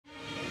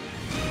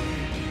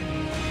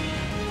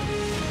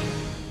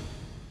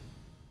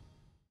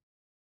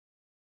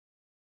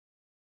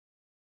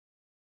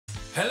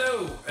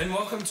Hello, and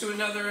welcome to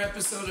another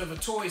episode of A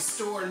Toy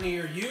Store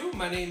Near You.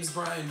 My name is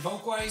Brian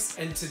Volkweiss,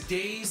 and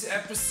today's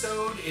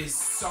episode is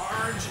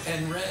Sarge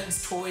and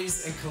Reds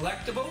Toys and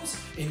Collectibles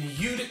in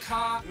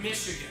Utica,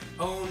 Michigan,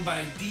 owned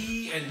by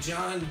Dee and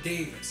John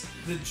Davis.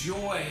 The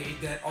joy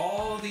that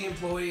all the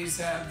employees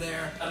have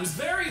there. It was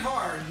very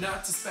hard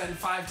not to spend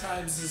 5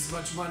 times as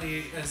much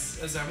money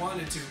as I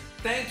wanted to.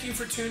 Thank you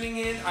for tuning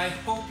in. I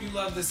hope you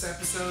love this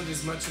episode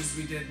as much as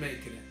we did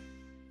making it.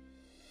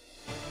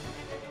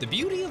 The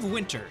beauty of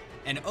winter,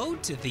 an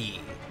ode to thee,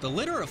 the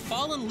litter of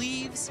fallen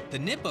leaves, the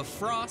nip of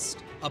frost,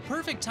 a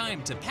perfect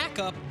time to pack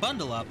up,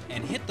 bundle up,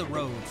 and hit the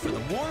road for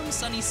the warm,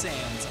 sunny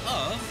sands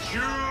of...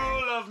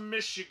 Jewel of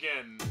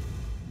Michigan.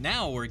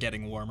 Now we're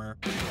getting warmer.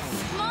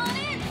 Come on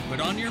in! Put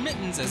on your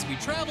mittens as we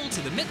travel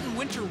to the Mitten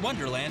Winter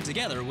Wonderland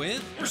together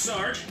with... We're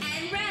Sarge.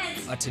 And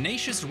Reds! A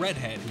tenacious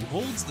redhead who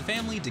holds the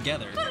family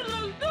together.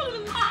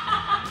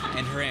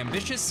 And her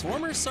ambitious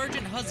former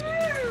sergeant husband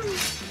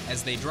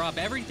as they drop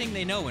everything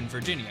they know in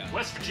Virginia.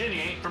 West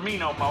Virginia ain't for me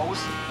no mo's.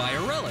 Buy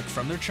a relic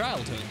from their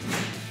childhood.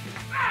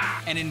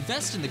 And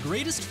invest in the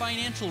greatest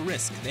financial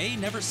risk they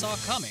never saw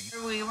coming.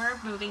 We were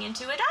moving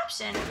into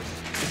adoption.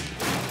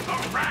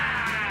 All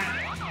right!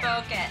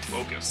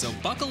 Focus. So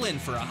buckle in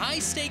for a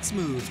high-stakes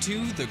move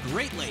to the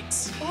Great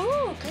Lakes.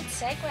 Ooh, good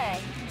segue.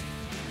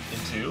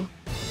 Into?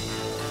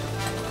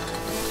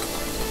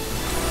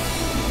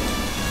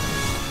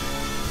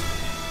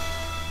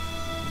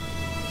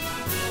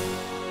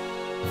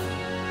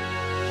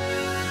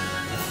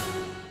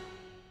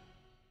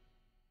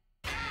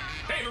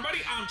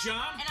 I'm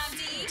John. And I'm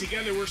Dee.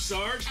 Together we're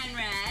Sarge. And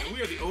Red. And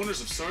we are the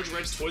owners of Sarge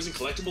Reds Toys and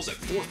Collectibles at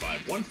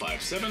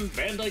 45157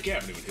 Van Dyke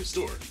Avenue in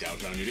historic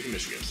downtown Utica,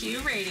 Michigan. Cue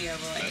radio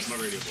voice. That's my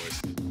radio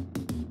voice.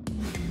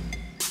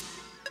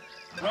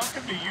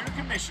 Welcome to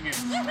Utica, Michigan.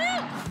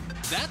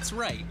 That's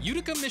right,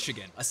 Utica,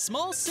 Michigan, a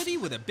small city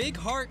with a big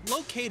heart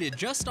located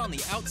just on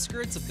the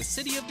outskirts of the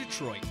city of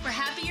Detroit. We're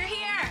happy you're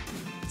here.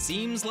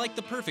 Seems like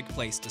the perfect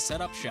place to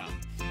set up shop.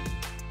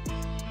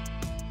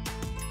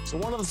 So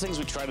one of the things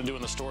we try to do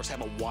in the store is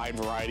have a wide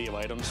variety of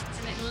items.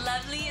 Isn't it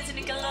lovely? Isn't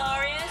it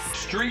glorious?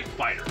 Street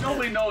Fighter.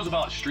 Nobody knows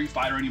about Street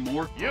Fighter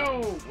anymore.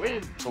 You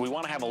win. So we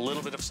want to have a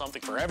little bit of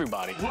something for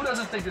everybody. Who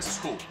doesn't think this is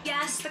cool?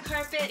 Yes, the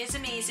carpet is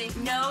amazing.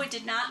 No, it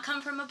did not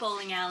come from a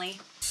bowling alley.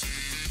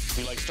 If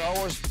you like Star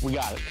Wars, we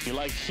got it. If you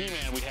like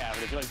He-Man, we have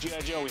it. If you like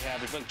G.I. Joe, we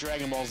have it. If you like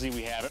Dragon Ball Z,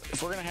 we have it.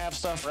 If we're going to have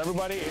stuff for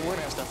everybody, we're going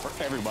to have stuff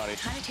for everybody.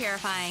 Kind of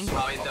terrifying.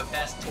 Probably the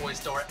best toy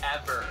store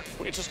ever.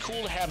 It's just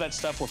cool to have that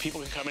stuff where people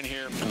can come in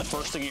here and the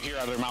first thing you hear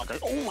out of their mouth is,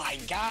 oh my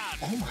God.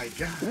 Oh my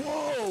God.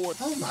 Whoa.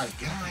 Oh my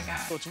God. Oh my God.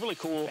 So it's really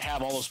cool to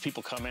have all those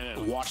people come in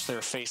and watch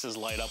their faces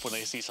light up when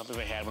they see something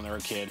they had when they were a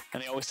kid.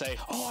 And they always say,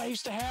 oh, I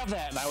used to have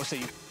that. And I always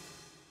say,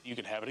 you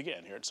can have it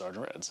again here at Sarge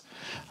Reds.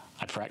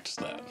 I practiced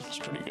that. It's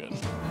pretty good.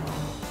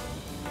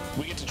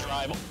 We get to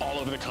drive all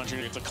over the country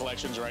to get the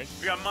collections, right?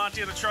 We got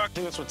Monty in the truck. I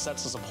think that's what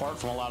sets us apart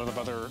from a lot of the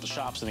other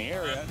shops in the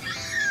area.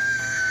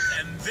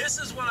 And this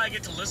is what I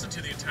get to listen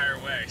to the entire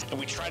way. And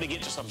we try to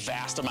get just a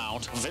vast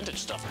amount of vintage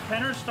stuff.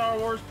 Penner Star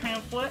Wars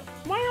pamphlet.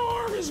 My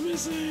arm is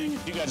missing.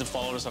 If you guys have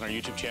followed us on our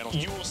YouTube channel,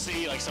 you will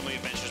see like some of the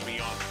adventures we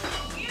go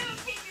on. You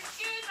take your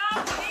shoes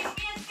off and make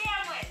me a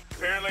sandwich.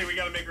 Apparently, we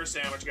gotta make her a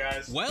sandwich,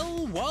 guys.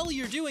 Well, while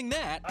you're doing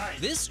that,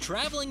 this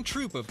traveling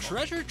troupe of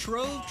treasure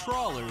trove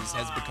trawlers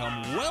has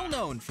become well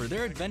known for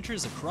their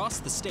adventures across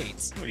the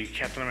states. What are you,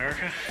 Captain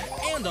America?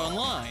 And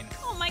online.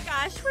 Oh my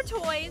gosh, we're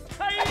toys.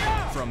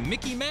 From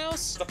Mickey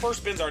Mouse The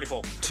first bin's already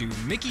full. to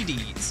Mickey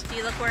D's. Do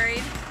you look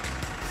worried?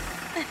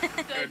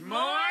 Good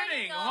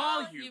morning,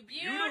 all you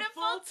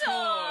beautiful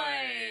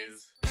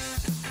toys.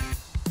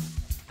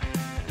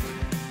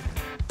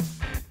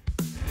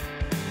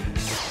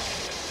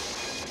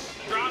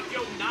 Drop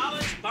your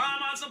knowledge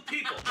bomb on some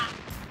people.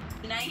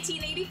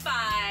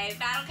 1985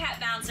 Battle Cat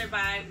Bouncer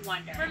by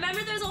Wonder.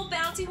 Remember those old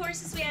bouncy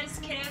horses we had as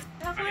kids?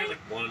 How I fun? had like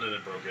one and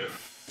it broke it.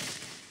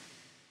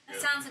 That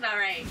sounds about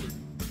right.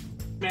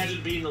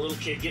 Imagine being a little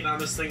kid getting on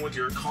this thing with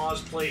your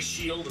cosplay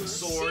shield and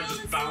sword, Shield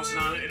just and bouncing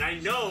sword. on it. And I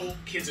know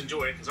kids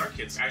enjoy it because our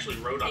kids actually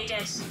rode They up did.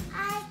 to this.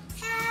 I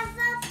have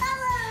a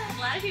color. A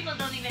lot of people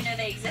don't even know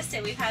they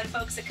existed. We've had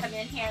folks that come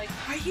in here like,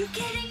 are you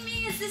kidding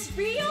me? Is this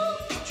real?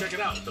 Check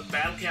it out. The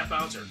Battle Cat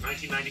Bouncer,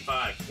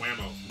 1995.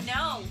 Whammo.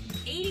 No,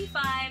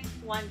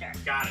 85 Wonder.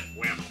 Got it.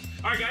 Whammo.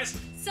 All right, guys.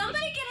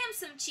 Somebody get him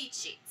some cheat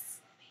sheets.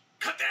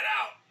 Cut that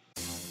out.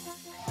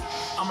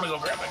 I'm going to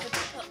go grab it.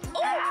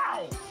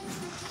 Oh!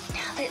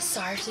 Now that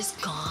Sarge is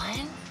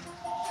gone,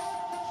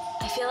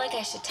 I feel like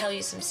I should tell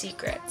you some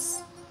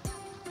secrets.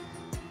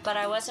 But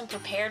I wasn't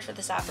prepared for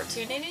this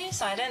opportunity,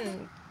 so I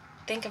didn't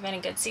think of any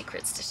good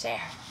secrets to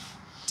share.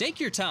 Take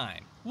your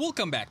time. We'll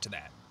come back to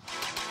that.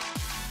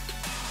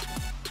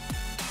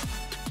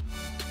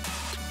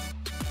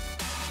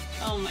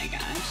 Oh my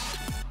gosh.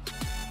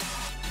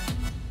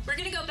 We're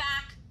gonna go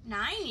back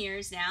 9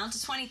 years now to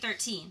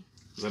 2013.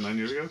 Was that 9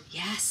 years ago?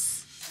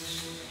 Yes.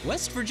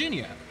 West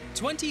Virginia,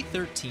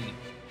 2013.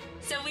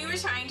 So we were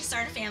trying to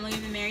start a family.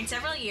 We've been married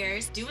several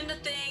years, doing the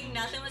thing,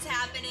 nothing was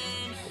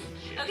happening.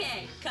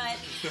 Okay, cut.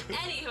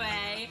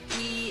 Anyway,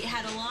 we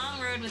had a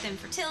long road with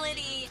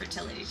infertility,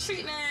 fertility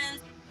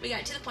treatments. We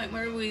got to the point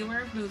where we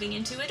were moving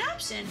into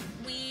adoption.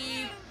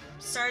 We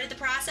started the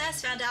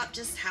process, found out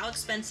just how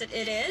expensive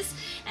it is,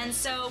 and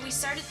so we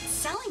started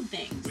selling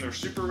things. They're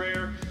super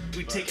rare.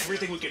 We'd take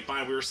everything we could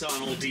buy. We were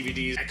selling old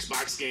DVDs,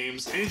 Xbox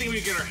games, anything we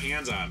could get our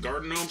hands on.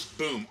 Garden gnomes,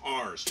 boom,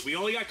 ours. We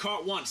only got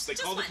caught once. They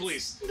called the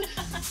police.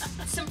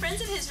 Some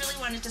friends of his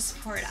really wanted to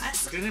support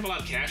us. They didn't have a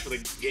lot of cash, but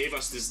they gave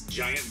us this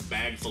giant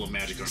bag full of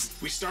magic cards.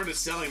 We started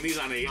selling these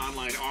on an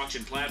online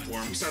auction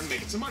platform. We started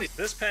making some money.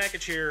 This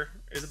package here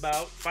is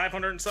about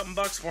 500 and something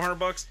bucks, 400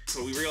 bucks.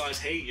 So we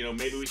realized, hey, you know,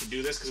 maybe we could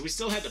do this because we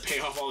still had to pay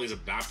off all these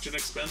adoption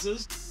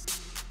expenses.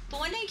 But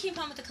one day he came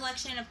home with a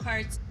collection of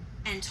cards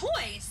and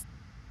toys.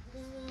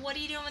 What are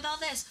you doing with all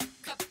this?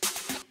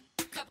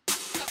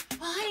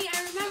 Well, honey,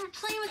 I remember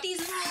playing with these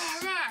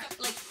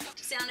like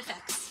sound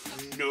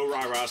effects. No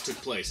rah-rahs took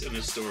place in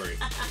this story.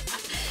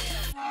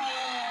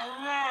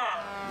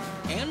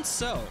 And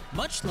so,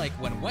 much like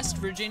when West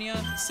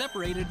Virginia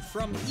separated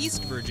from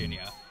East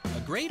Virginia, a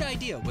great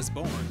idea was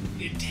born.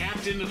 It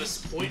tapped into this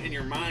point in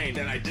your mind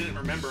that I didn't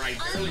remember.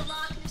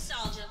 Unlock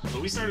nostalgia. So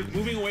we started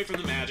moving away from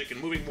the magic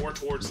and moving more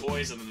towards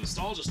toys and the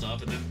nostalgia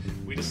stuff, and then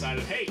we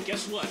decided, hey,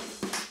 guess what?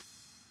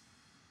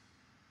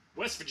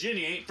 West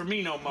Virginia ain't for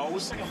me no more.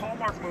 It's like a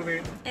Hallmark movie.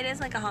 It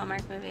is like a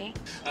Hallmark movie.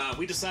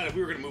 We decided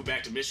we were going to move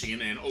back to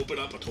Michigan and open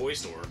up a toy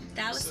store.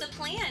 That was the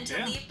plan,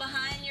 to leave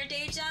behind your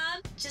day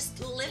job, just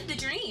live the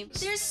dream.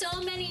 There's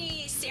so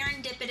many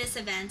serendipitous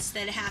events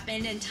that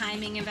happened and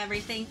timing of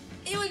everything.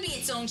 It would be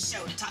its own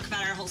show to talk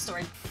about our whole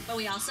story. But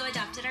we also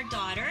adopted our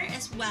daughter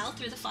as well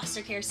through the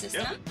foster care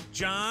system. Yep.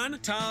 John,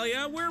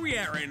 Talia, where are we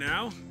at right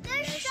now?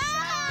 The show!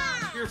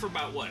 Here for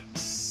about, what,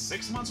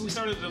 6 months? We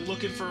started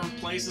looking for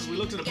places. We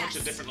looked at a bunch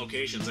of different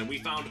locations, and we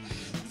found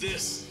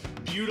this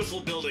beautiful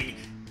building.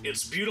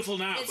 It's beautiful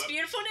now. It's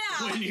beautiful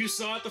now. When you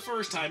saw it the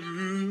first time.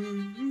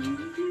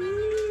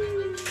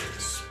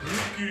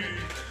 Spooky.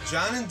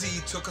 John and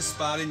Dee took a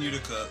spot in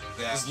Utica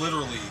that was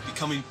literally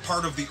becoming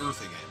part of the earth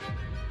again.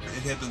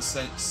 It had been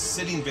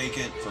sitting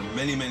vacant for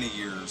many, many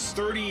years.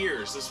 30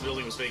 years this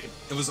building was vacant.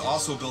 It was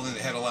also a building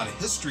that had a lot of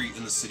history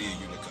in the city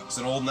of Utica. It's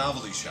an old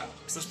novelty shop.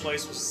 This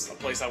place was a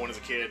place I went as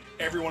a kid.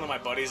 Every one of my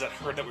buddies that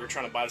heard that we were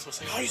trying to buy this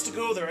was like, I used to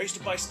go there. I used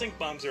to buy stink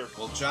bombs here.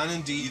 Well, John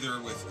and Dee,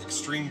 either with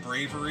extreme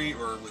bravery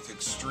or with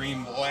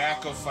extreme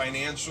lack of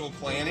financial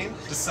planning,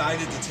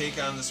 decided to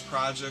take on this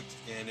project,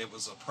 and it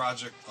was a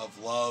project of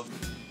love.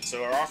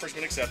 So our offer's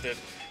been accepted.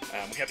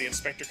 We have the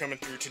inspector coming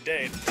through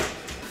today.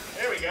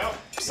 There we go.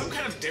 Some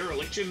kind of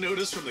dereliction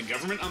notice from the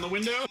government on the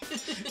window?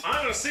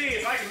 I'm gonna see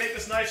if I can make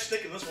this knife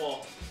stick in this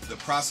wall. The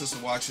process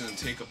of watching them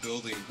take a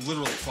building,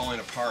 literally falling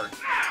apart,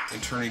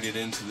 and turning it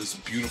into this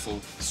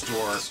beautiful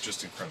store is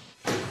just incredible.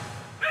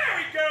 There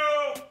we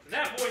go!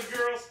 Now, boys and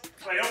girls,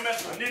 I don't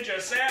mess with a ninja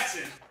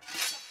assassin.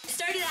 It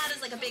started out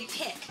as like a big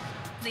pick.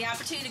 The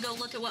opportunity to go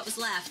look at what was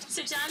left.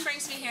 So John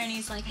brings me here and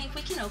he's like, hey,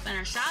 we can open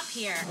our shop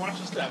here. Watch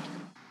the step.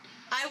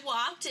 I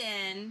walked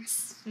in,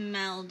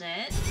 smelled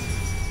it.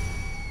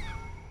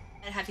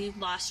 Have you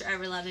lost your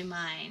ever-loving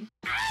mind?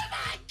 Oh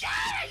my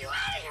God, are you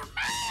out of your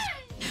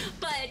mind?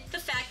 But the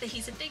fact that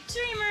he's a big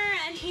dreamer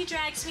and he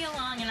drags me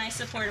along and I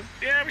support him.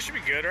 Yeah, we should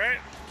be good, right?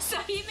 So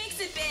he makes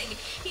it big.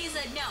 He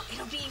said, no,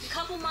 it'll be a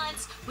couple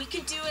months. We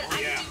can do it.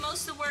 I can do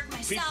most of the work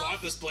myself. We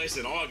bought this place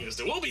in August.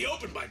 It will be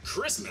open by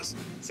Christmas.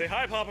 Say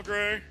hi, Papa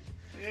Gray.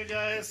 Hey,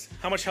 guys.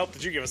 How much help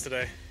did you give us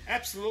today?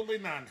 Absolutely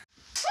none.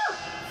 Woo!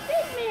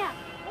 Big man,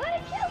 where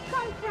did you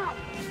come from?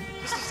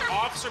 This is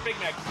Officer Big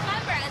Mac.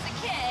 Remember, as a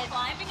kid,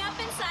 climbing up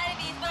inside of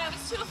these, but I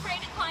was too afraid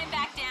to climb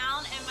back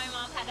down, and my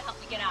mom had to help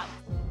me get out.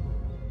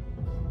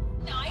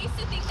 Now, I used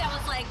to think that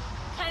was like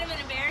kind of an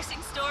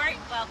embarrassing story.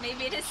 Well,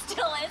 maybe it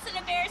still is an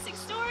embarrassing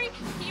story.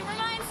 He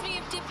reminds me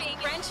of dipping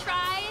French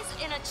fries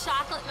in a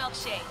chocolate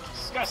milkshake.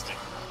 Disgusting.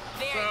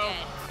 Very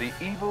good. The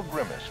evil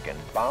grimace can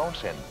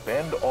bounce and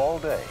bend all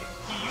day.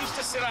 He used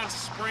to sit on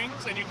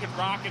springs, and you could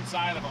rock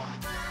inside of them.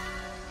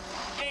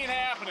 Ain't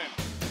happening.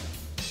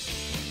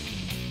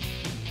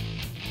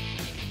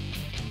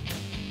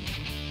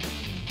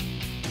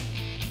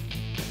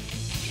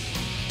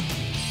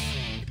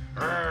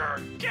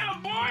 Get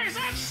him, boys!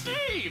 That's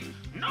Steve!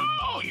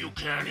 No, you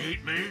can't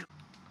eat me!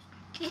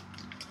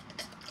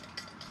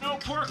 No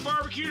pork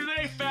barbecue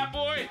today, fat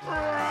boy!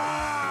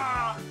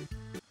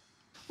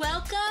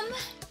 Welcome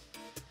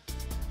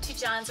to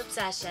John's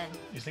obsession.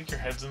 You think your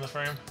head's in the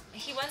frame?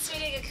 He wants me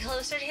to get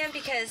closer to him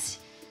because...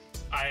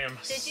 I am.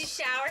 Did you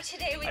shower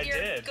today with your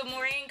did.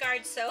 Gamorrean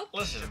Guard soap?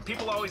 Listen,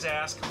 people always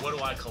ask, what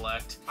do I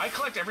collect? I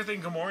collect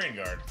everything Gamorrean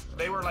Guard.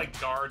 They were like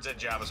guards at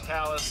Jabba's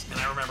palace, and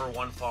I remember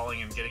one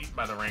falling and getting eaten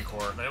by the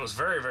Rancor, and it was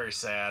very, very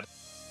sad.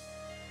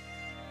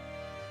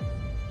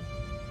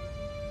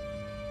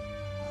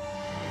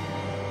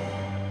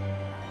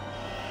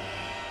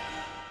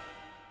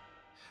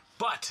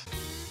 But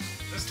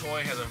this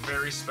toy has a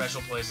very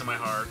special place in my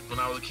heart. When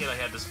I was a kid, I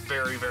had this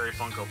very, very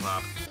Funko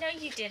Pop. No,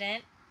 you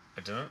didn't.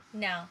 I didn't?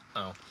 No.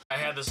 Oh. I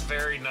had this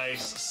very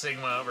nice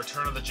Sigma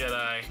Return of the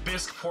Jedi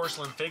bisque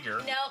porcelain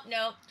figure.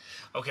 Nope.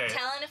 Okay.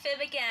 Telling a fib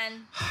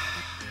again.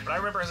 But I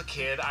remember as a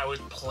kid, I would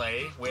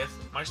play with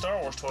my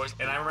Star Wars toys,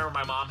 and I remember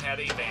my mom had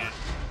a van.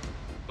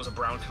 It was a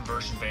brown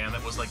conversion van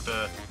that was like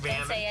the van.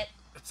 Don't say it.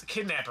 It's a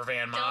kidnapper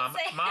van, Mom. Don't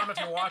say Mom, if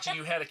you're watching,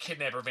 you had a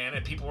kidnapper van,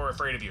 and people were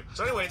afraid of you.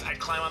 So anyways, I'd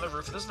climb on the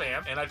roof of this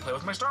van, and I'd play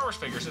with my Star Wars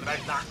figures, and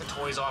I'd knock the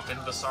toys off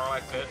into the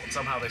Sarlacc pit, and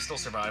somehow they still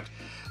survived.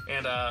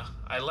 And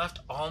I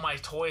left all my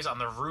toys on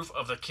the roof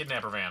of the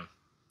kidnapper van.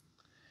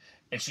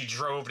 And she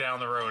drove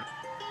down the road.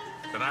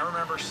 And I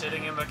remember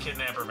sitting in the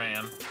kidnapper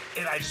van,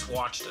 and I just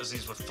watched as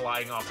these were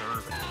flying off the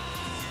roof.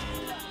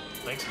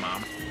 Thanks,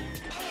 Mom.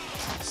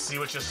 See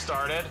what just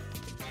started?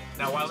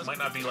 Now, while it might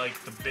not be like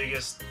the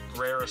biggest,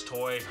 rarest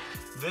toy,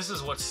 this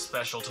is what's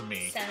special to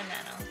me.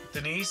 Sentimental.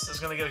 Denise is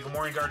gonna get a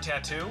Gamorrean Guard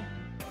tattoo.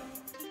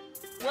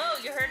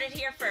 Whoa, you heard it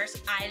here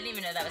first. I didn't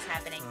even know that was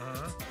happening.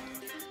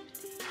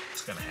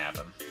 It's gonna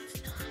happen.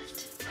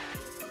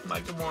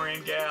 My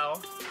Gamorrean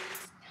gal.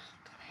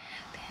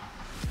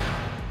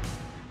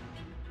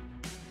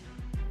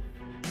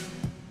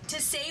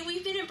 To say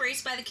we've been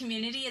embraced by the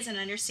community is an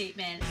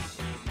understatement.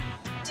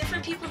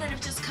 Different people that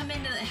have just come in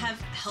and have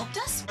helped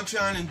us. What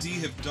John and Dee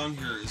have done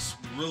here is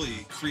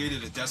really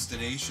created a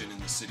destination in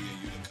the city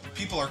of Utica.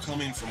 People are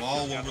coming from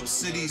all over the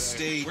city,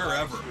 state,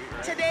 wherever.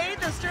 Today,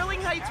 the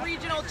Sterling Heights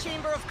Regional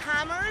Chamber of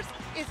Commerce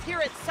is here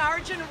at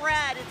Sarge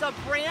Reds. It's a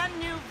brand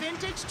new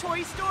vintage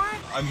toy store.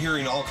 I'm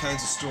hearing all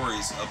kinds of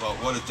stories about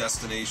what a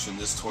destination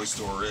this toy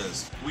store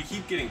is. We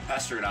keep getting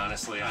pestered,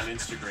 honestly, on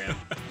Instagram.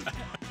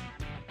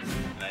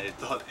 And I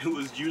thought it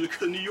was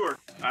Utica, New York.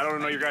 I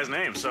don't know your guys'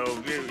 names, so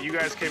you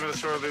guys came to the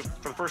store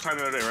for the first time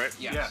the other day, right?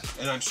 Yeah.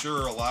 And I'm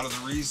sure a lot of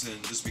the reason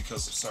is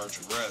because of Sarge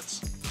Reds.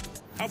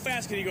 How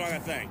fast can you go on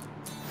that thing?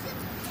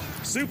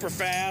 Super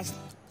fast.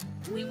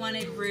 We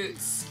wanted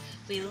roots.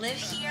 We live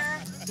here.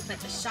 We put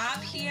the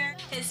shop here.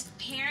 His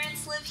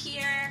parents live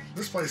here.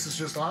 This place is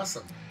just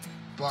awesome.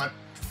 But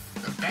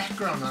the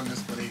background on this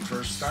when he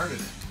first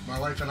started it, my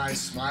wife and I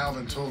smiled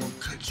and told him,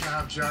 "Good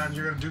job, John,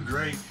 you're gonna do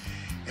great."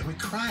 And we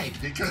cried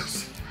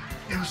because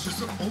it was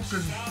just an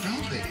open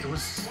building. It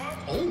was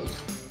old.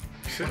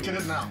 Look at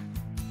it now.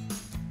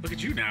 Look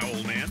at you now,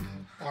 old man.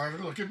 Or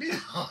look at me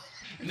now.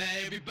 Now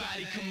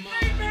everybody come on.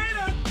 They made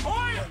a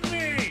toy of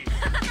me!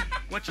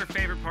 What's your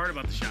favorite part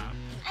about the shop?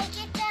 I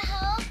get to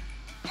help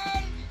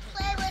and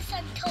play with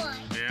some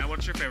toys. Yeah,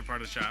 what's your favorite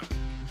part of the shop?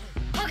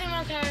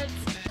 Pokemon cards.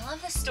 I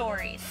love the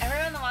stories.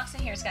 Everyone that walks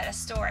in here has got a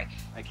story.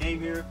 I came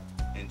here,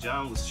 and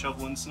John was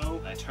shoveling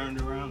snow. I turned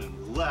around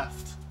and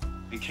left,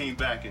 and came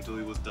back until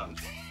he was done.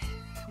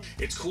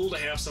 It's cool to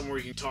have somewhere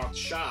you can talk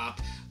shop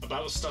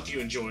about the stuff you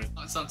enjoy.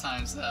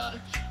 Sometimes I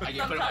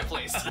get put in my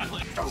place.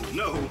 Oh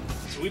no!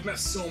 So we've met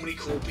so many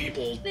cool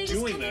people They just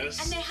doing come in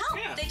this. and they help.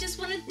 Yeah. They just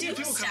want to We do have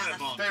people coming stuff. at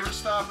Vaughn. Favorite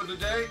stop of the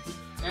day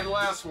and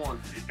last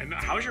one. And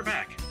how's your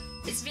back?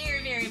 It's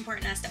very, very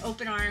important to us to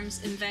open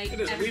arms, invite It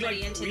is.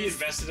 everybody into We this.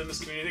 invested in this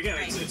community. Again,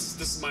 Right. this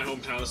is my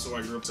hometown. This is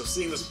where I grew up. So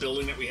seeing this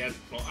building that we had,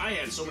 well, I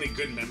had so many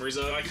good memories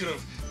of it. I could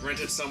have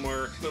rented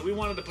somewhere, but we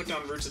wanted to put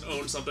down roots and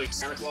own something.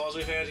 Santa Claus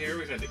we've had here.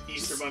 We've had the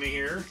Easter Bunny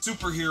here.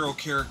 Superhero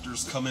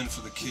characters come in for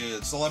the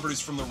kids.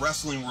 Celebrities from the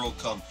wrestling world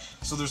come.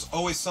 So there's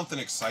always something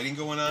exciting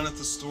going on at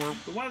the store.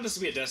 We wanted this to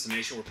be a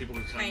destination where people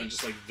could come Right. and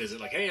just like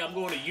visit. Like, hey, I'm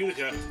going to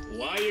Utica.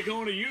 Why are you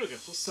going to Utica?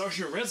 Well,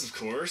 Sarge Reds, of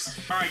course.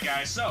 All right,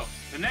 guys. So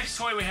the next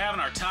toy we have in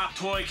our top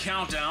toy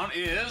countdown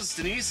is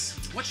Denise.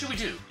 What should we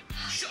do?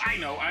 I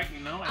know. I have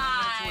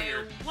a toy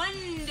here.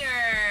 Wonder.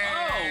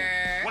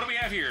 Oh, what do we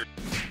have here?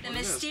 The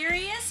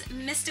mysterious,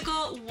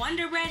 mystical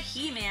Wonder Bread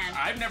He-Man.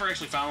 I've never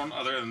actually found one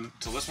other than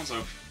till this one,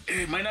 so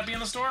it might not be in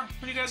the store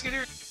when you guys get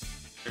here.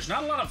 There's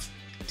not a lot of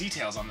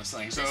details on this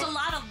thing, so There's a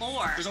lot of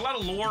lore. there's a lot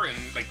of lore and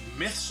like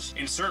myths.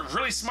 Insert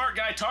really smart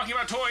guy talking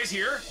about toys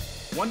here.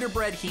 Wonder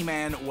Bread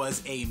He-Man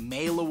was a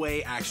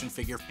mail-away action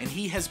figure, and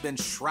he has been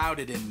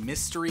shrouded in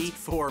mystery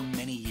for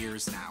many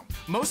years now.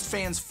 Most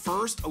fans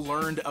first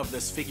learned of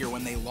this figure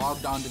when they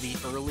logged on to the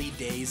early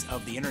days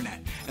of the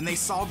internet, and they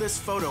saw this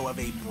photo of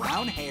a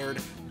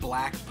brown-haired,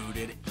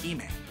 black-booted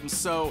He-Man.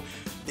 So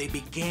they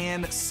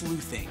began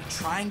sleuthing,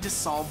 trying to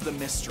solve the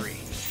mystery,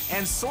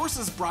 and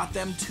sources brought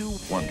them to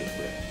Wonder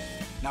Bread.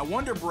 Now,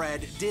 Wonder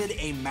Bread did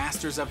a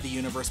Masters of the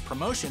Universe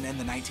promotion in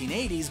the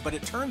 1980s, but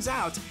it turns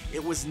out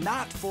it was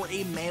not for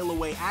a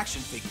mail-away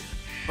action figure,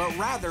 but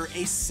rather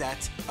a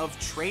set of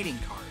trading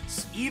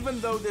cards. Even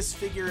though this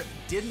figure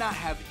did not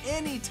have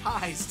any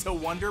ties to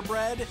Wonder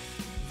Bread,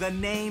 the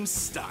name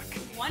stuck.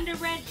 Wonder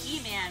Bread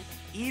He-Man.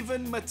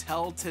 Even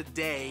Mattel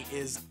today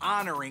is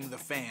honoring the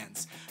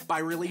fans by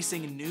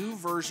releasing new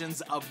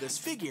versions of this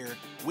figure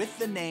with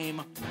the name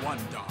One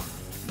Dog,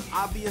 an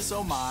obvious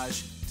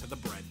homage to the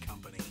bread company.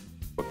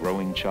 A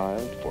growing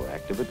child for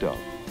active adult.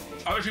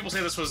 Other people say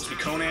this was the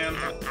Conan.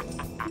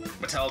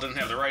 Mattel didn't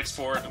have the rights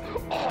for it.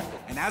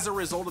 And as a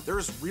result,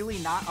 there's really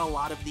not a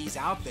lot of these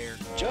out there.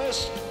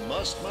 Just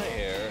mussed my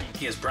hair.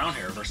 He has brown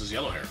hair versus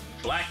yellow hair.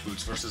 Black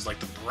boots versus like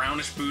the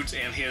brownish boots,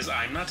 and his,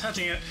 I'm not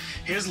touching it,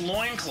 his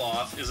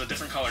loincloth is a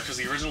different color because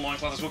the original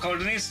loincloth is what color,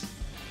 Denise?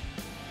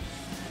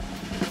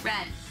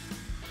 red.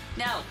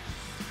 No.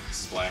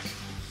 This is black.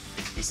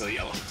 Instead of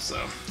yellow, so.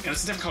 And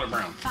it's a different color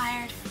brown.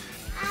 Fired.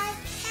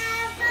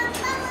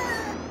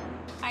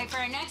 Alright, for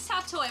our next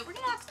top toy, we're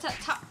gonna have to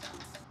top.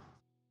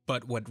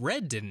 But what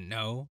Red didn't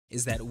know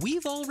is that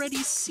we've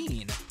already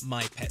seen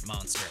My Pet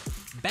Monster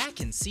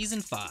back in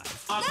season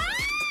 5.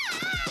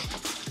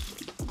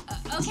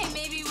 Okay,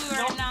 maybe we were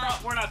No,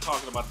 not. we're not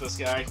talking about this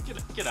guy.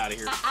 Get out of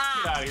here.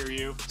 Get out of here,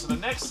 you. So the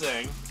next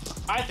thing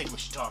I think we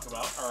should talk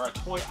about are a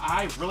toy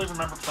I really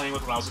remember playing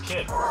with when I was a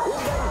kid.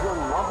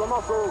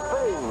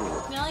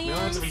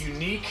 Millions of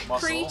unique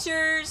muscle,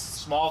 creatures.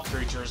 small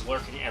creatures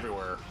lurking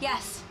everywhere.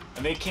 Yes.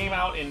 And they came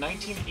out in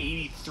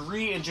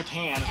 1983 in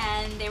Japan.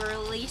 And they were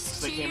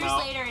released 2 years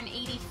later in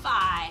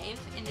 '85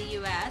 in the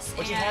U.S.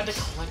 But you had to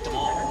collect them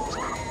all.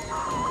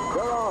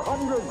 There are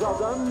hundreds of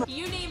them.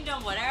 You named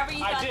them whatever you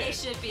thought they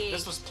should be.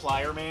 This was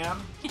Plier Man,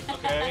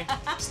 okay?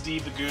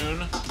 Steve the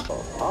Goon.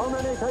 How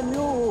many can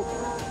you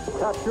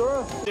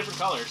capture? Different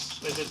colors.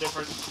 They did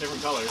different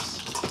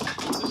colors,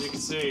 as you can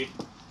see.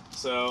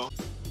 So.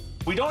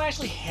 We don't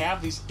actually have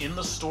these in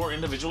the store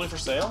individually for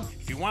sale.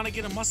 If you want to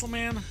get a Muscle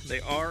Man, they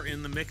are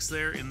in the mix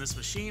there in this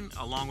machine,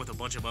 along with a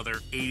bunch of other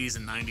 80s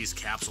and 90s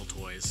capsule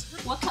toys.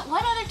 What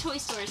other toy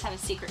stores have a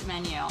secret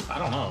menu? I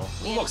don't know.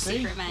 We Well, have look, a see?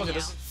 secret menu. Look at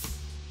this.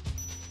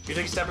 You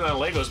think stepping on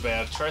Lego's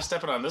bad? Try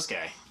stepping on this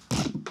guy.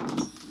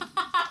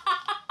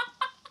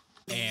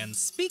 And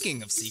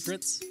speaking of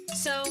secrets...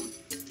 So,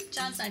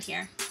 John's not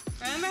here.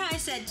 Remember how I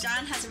said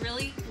John has a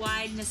really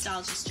wide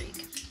nostalgia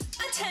streak?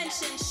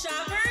 Attention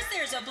shoppers,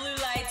 there's a blue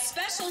light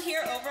special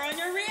here over on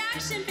your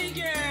reaction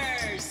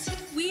figures.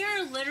 We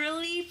are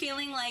literally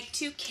feeling like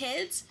two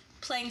kids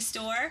playing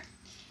store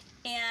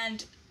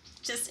and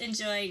just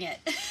enjoying it.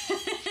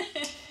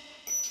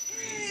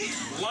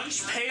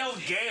 Lunch Pail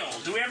Gale.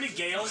 Do we have any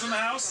Gales in the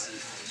house?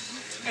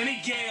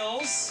 Any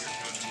Gales?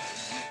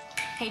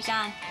 Hey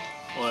John.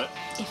 What?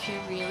 If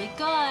you're really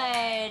good,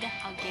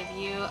 I'll give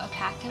you a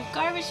pack of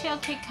Garbage Pail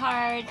Kid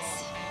cards.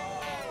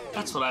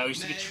 That's what I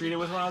used to get treated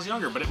with when I was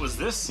younger, but it was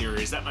this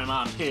series that my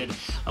mom hid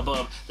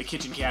above the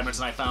kitchen cabinets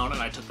and I found,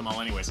 and I took them all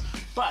anyways.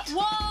 But,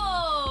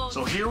 whoa!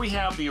 So here we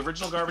have the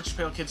original Garbage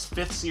Pail Kids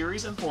 5th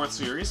series and 4th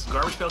series.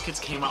 Garbage Pail Kids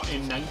came out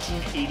in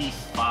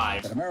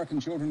 1985. But American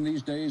children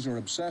these days are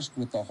obsessed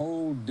with the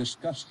whole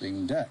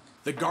disgusting deck.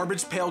 The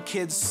Garbage Pail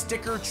Kids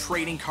sticker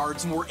trading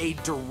cards were a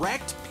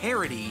direct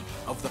parody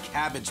of the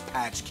Cabbage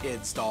Patch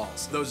Kids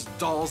dolls. Those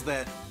dolls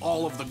that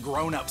all of the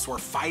grown-ups were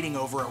fighting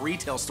over at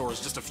retail stores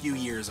just a few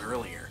years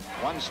earlier.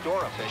 One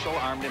store official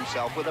armed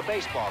himself with a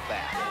baseball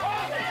bat.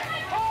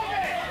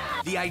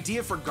 The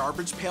idea for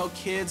Garbage Pail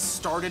Kids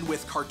started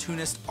with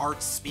cartoonist Art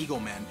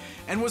Spiegelman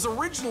and was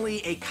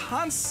originally a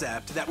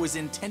concept that was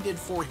intended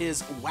for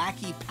his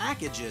Wacky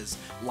Packages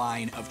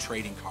line of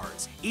trading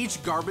cards.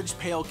 Each Garbage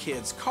Pail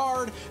Kids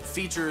card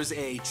features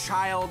a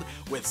child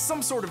with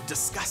some sort of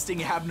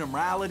disgusting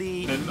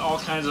abnormality. And all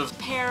kinds of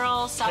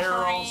peril,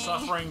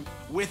 suffering.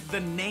 With the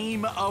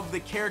name of the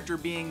character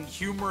being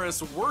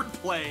humorous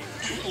wordplay.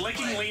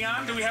 Licking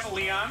Leon? Do we have a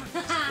Leon?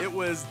 It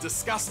was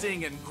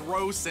disgusting and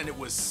gross, and it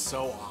was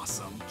so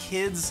awesome.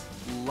 Kids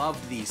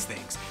loved these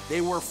things.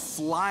 They were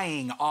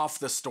flying off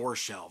the store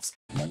shelves.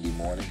 Monday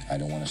morning, I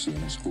don't want to see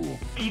him in school.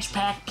 Each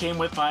pack came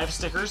with 5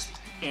 stickers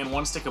and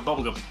 1 stick of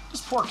bubblegum.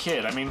 This poor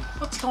kid, I mean,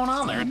 what's going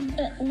on there?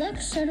 It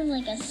looks sort of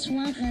like a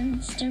swamp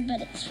monster,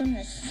 but it's from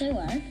the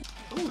sewer.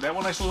 Ooh, that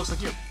one actually looks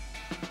like you.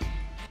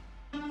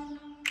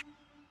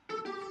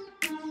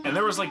 And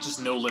there was like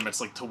just no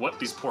limits like to what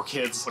these poor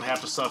kids would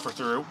have to suffer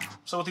through.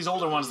 So with these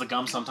older ones, the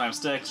gum sometimes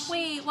sticks.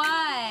 Wait,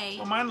 why?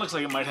 Well, mine looks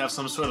like it might have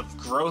some sort of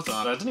growth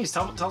on it. Denise,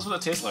 tell us what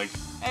it tastes like.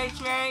 It's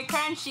very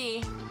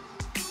crunchy.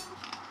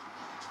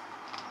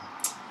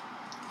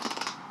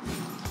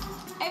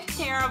 It's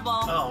terrible.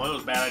 Oh, it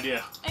was a bad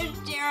idea.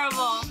 It's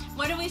terrible.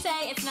 What do we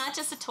say? It's not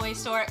just a toy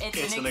store,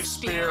 it's an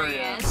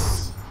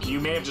experience. You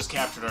may have just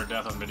captured our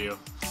death on video.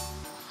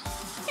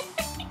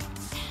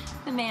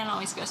 The man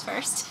always goes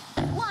first.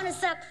 Wanna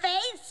suck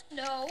face?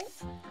 No.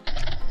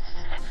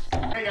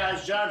 Hey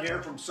guys, John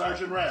here from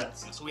Sarge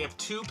Reds. So we have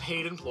 2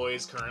 paid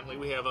employees currently.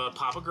 We have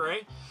Papa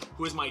Gray,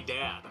 who is my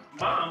dad.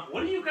 Mom,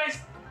 what are you guys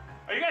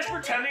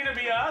pretending to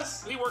be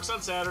us? He works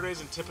on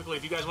Saturdays, and typically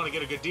if you guys want to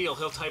get a good deal,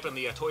 he'll type in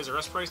the Toys R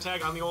Us price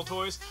tag on the old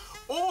toys.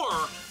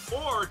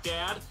 Or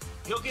Dad,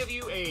 he'll give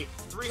you a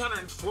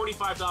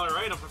 $345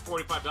 item for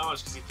 $45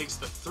 because he thinks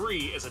the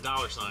 3 is a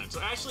 $sign. So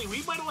actually,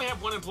 we might only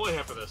have 1 employee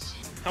after this.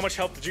 How much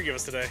help did you give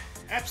us today?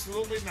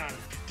 Absolutely none.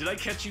 Did I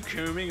catch you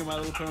combing in My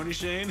Little Pony,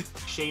 Shane?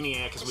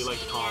 Shaniac, as we like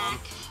to call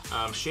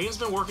him. Shane's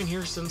been working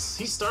here since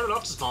he started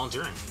off just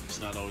volunteering. It's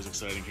not always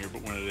exciting here,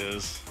 but when it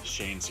is,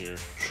 Shane's here.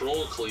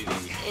 Troll cleaning.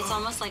 It's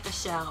almost like a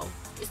show.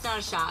 It's not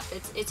a shop,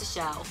 it's a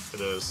show.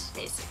 It is.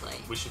 Basically.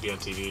 We should be on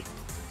TV.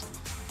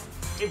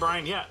 Hey,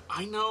 Brian, yeah,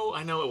 I know,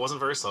 it wasn't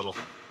very subtle.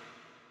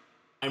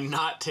 I'm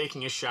not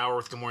taking a shower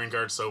with Gamorrean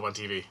Guard soap on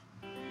TV.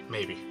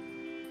 Maybe.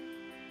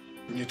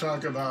 When you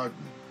talk about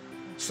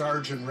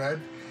Sarge and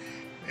Red,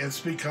 it's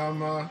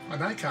become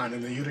an icon in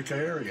the Utica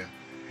area.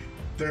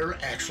 They're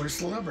actually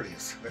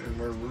celebrities, and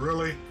we're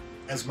really,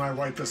 as my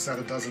wife has said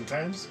a dozen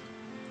times,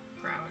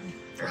 proud.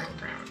 Very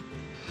proud.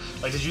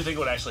 Like, did you think it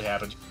would actually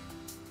happen?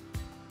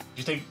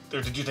 Did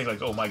you think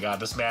like, oh my God,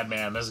 this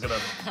madman is gonna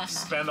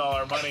spend all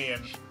our money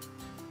and...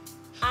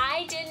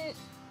 I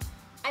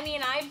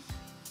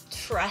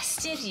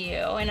trusted you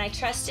and I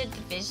trusted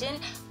the vision.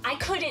 I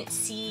couldn't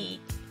see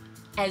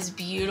as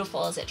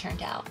beautiful as it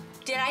turned out.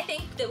 Did I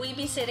think that we'd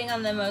be sitting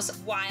on the most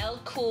wild,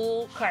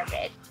 cool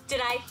carpet?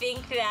 Did I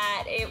think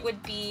that it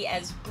would be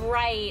as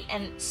bright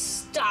and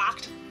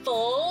stocked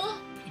full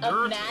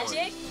of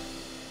magic?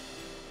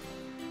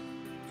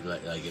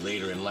 Like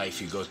later in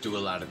life, you go through a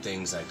lot of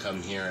things. I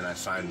come here and I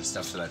find the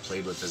stuff that I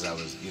played with as I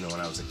was, when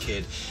I was a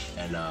kid,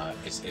 and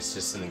it's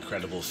just an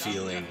incredible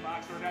feeling.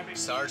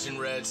 Sarge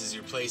Reds is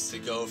your place to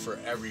go for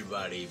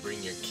everybody. Bring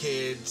your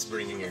kids,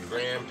 bring your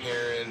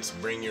grandparents,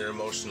 bring your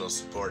emotional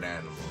support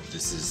animal.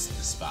 This is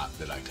the spot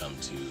that I come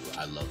to.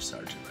 I love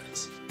Sarge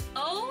Reds.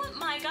 Oh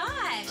my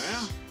gosh!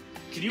 Yeah.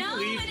 Can you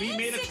believe we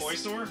made a toy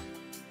store?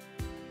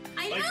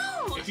 I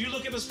know. If you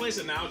look at this place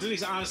and now,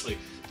 Denise, honestly,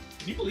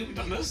 can you believe we've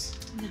done this?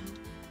 No.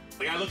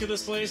 Like, I look at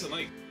this place and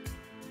like,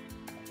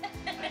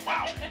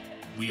 wow.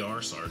 We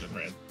are Sarge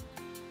Reds.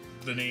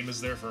 The name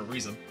is there for a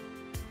reason.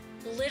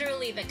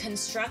 Literally the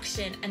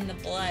construction and the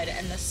blood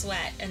and the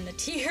sweat and the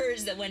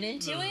tears that went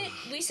into it,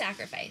 we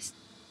sacrificed.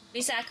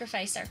 We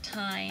sacrificed our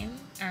time,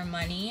 our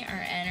money,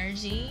 our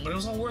energy. But it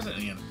was all worth it in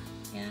the end.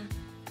 Yeah.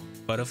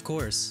 But of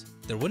course,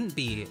 there wouldn't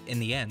be, in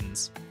the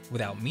ends,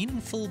 without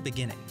meaningful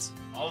beginnings.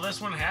 All this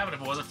wouldn't happen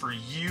if it wasn't for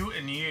you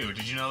and you.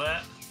 Did you know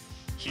that?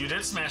 You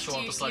did smash well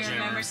with the sledgehammer. Do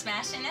you remember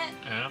smashing it?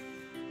 Yeah.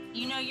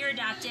 You know you're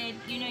adopted.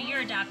 You know you're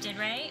adopted,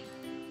 right?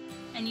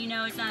 And you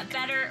know it's not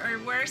better or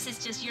worse.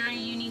 It's just your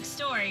unique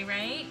story,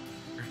 right?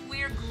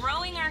 We're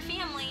growing our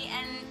family,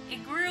 and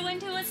it grew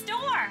into a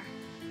store.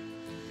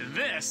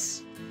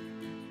 This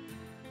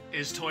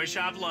is Toy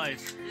Shop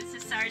Life. This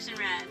is Sarge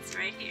Reds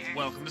right here.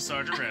 Welcome to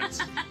Sarge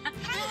Reds.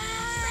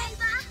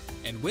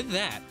 And with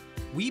that,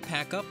 we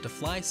pack up to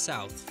fly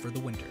south for the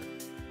winter.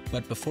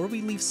 But before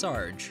we leave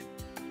Sarge,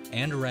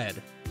 and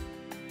Red,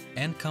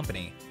 and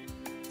company,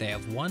 they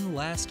have one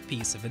last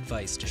piece of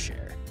advice to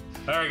share.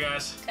 All right,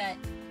 guys. Cut.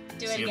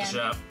 Do it See you again. at the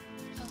shop.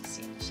 Oh,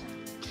 see you in the shop.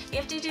 You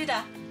have to do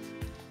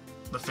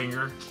The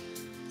finger.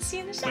 See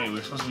you in the shop. Wait,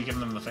 we're supposed to be giving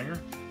them the finger?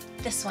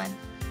 This one.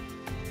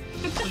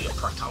 Are you a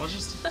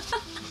proctologist?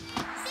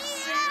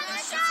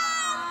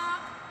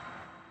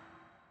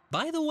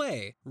 By the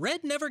way,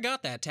 Red never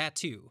got that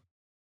tattoo.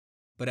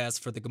 But as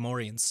for the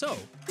Gamorrean soap...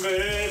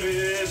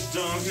 Baby,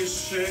 donkey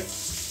shit.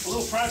 A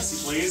little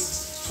privacy,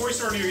 please. Toy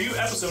Store Near You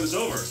episode is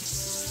over.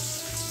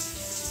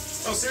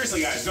 Oh,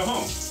 seriously, guys, go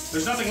home.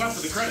 There's nothing left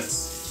for the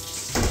credits.